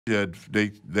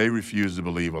They refuse to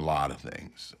believe a lot of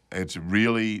things. It's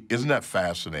really, isn't that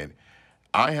fascinating?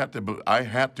 I had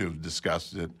to have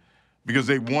discussed it because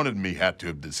they wanted me had to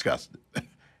have discussed it.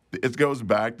 It goes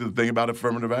back to the thing about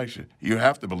affirmative action. You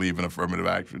have to believe in affirmative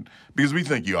action because we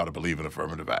think you ought to believe in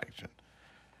affirmative action.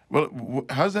 Well,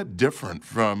 how's that different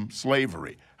from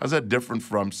slavery? How's that different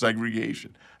from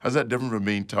segregation? How's that different from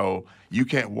being told you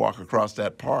can't walk across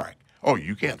that park? Oh,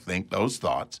 you can't think those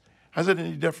thoughts. How's it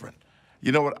any different?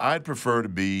 You know what? I'd prefer to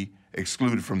be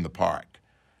excluded from the park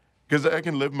because I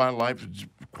can live my life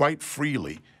quite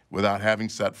freely without having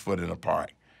set foot in a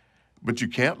park. But you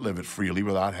can't live it freely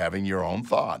without having your own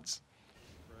thoughts.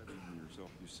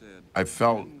 I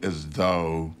felt as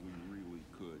though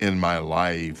in my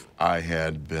life I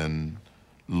had been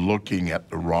looking at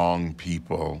the wrong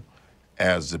people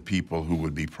as the people who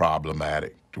would be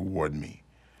problematic toward me.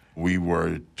 We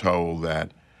were told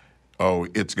that, oh,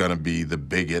 it's going to be the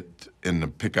bigot in the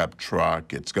pickup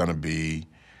truck, it's going to be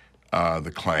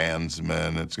the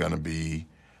Klansman, it's going to be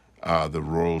the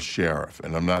rural sheriff.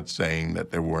 And I'm not saying that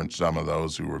there weren't some of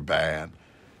those who were bad,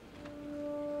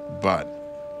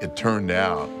 but it turned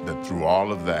out that through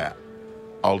all of that,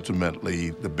 ultimately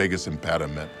the biggest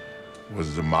impediment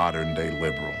was the modern-day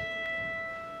liberal,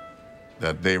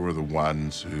 that they were the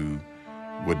ones who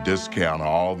would discount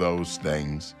all those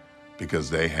things because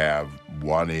they have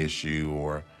one issue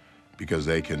or because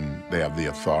they have the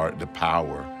authority, the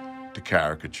power to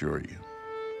caricature you.